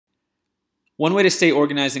One way to stay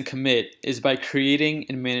organized and commit is by creating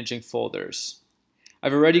and managing folders.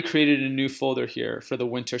 I've already created a new folder here for the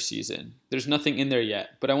winter season. There's nothing in there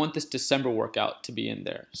yet, but I want this December workout to be in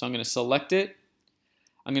there. So I'm going to select it.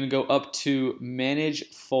 I'm going to go up to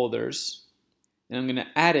Manage Folders, and I'm going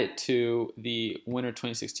to add it to the Winter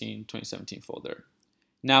 2016-2017 folder.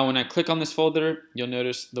 Now when I click on this folder, you'll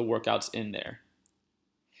notice the workouts in there.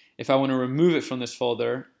 If I want to remove it from this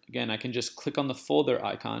folder, again, I can just click on the folder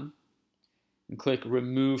icon and click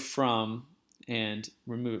Remove From and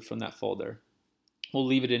remove it from that folder. We'll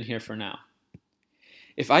leave it in here for now.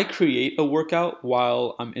 If I create a workout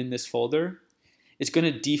while I'm in this folder, it's going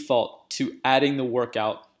to default to adding the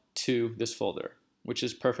workout to this folder, which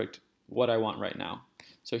is perfect, what I want right now.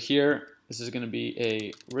 So here, this is going to be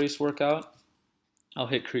a race workout. I'll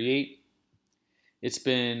hit Create. It's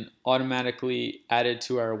been automatically added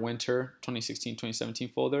to our Winter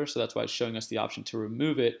 2016-2017 folder, so that's why it's showing us the option to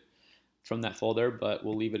remove it from that folder, but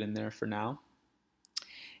we'll leave it in there for now.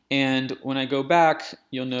 And when I go back,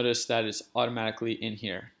 you'll notice that it's automatically in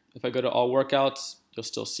here. If I go to All Workouts, you'll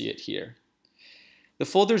still see it here. The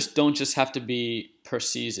folders don't just have to be per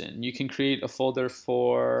season. You can create a folder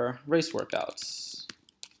for race workouts.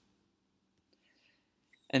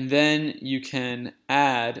 And then you can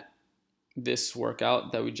add this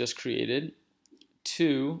workout that we just created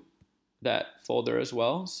to that folder as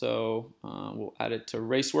well. So we'll add it to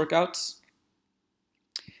race workouts.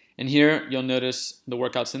 And here you'll notice the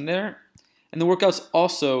workouts in there, and the workouts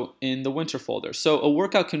also in the winter folder. So a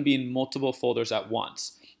workout can be in multiple folders at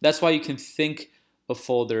once. That's why you can think of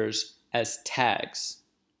folders as tags.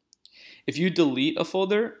 If you delete a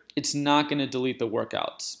folder, it's not going to delete the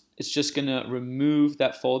workouts. It's just going to remove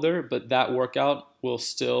that folder, but that workout will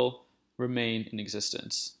still remain in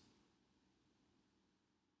existence.